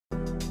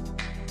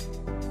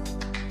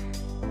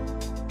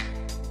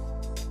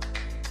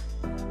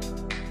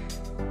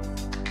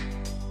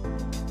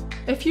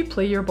If you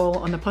play your ball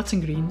on the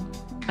putting green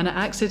and it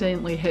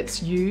accidentally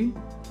hits you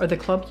or the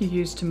club you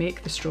used to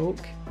make the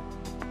stroke,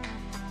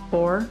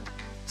 or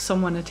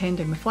someone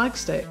attending the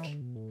flagstick,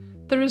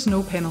 there is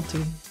no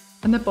penalty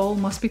and the ball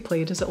must be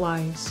played as it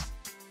lies.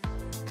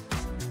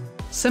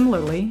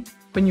 Similarly,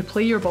 when you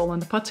play your ball on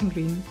the putting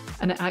green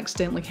and it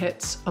accidentally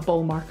hits a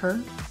ball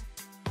marker,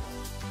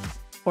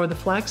 or the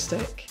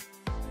flagstick,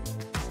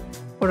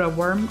 or a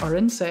worm or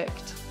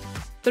insect,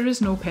 there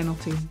is no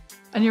penalty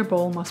and your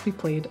ball must be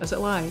played as it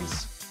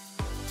lies.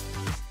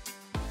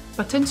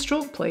 But in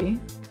stroke play,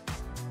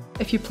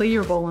 if you play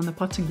your ball on the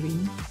putting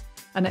green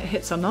and it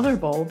hits another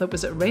ball that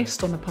was at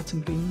rest on the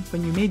putting green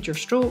when you made your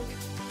stroke,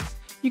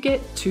 you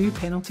get 2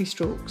 penalty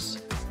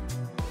strokes.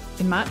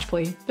 In match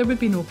play, there would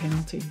be no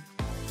penalty.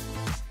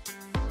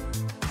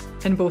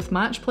 In both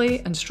match play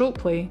and stroke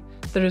play,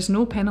 there is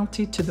no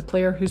penalty to the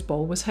player whose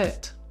ball was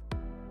hit.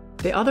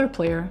 The other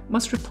player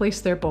must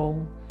replace their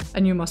ball,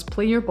 and you must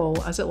play your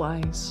ball as it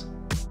lies.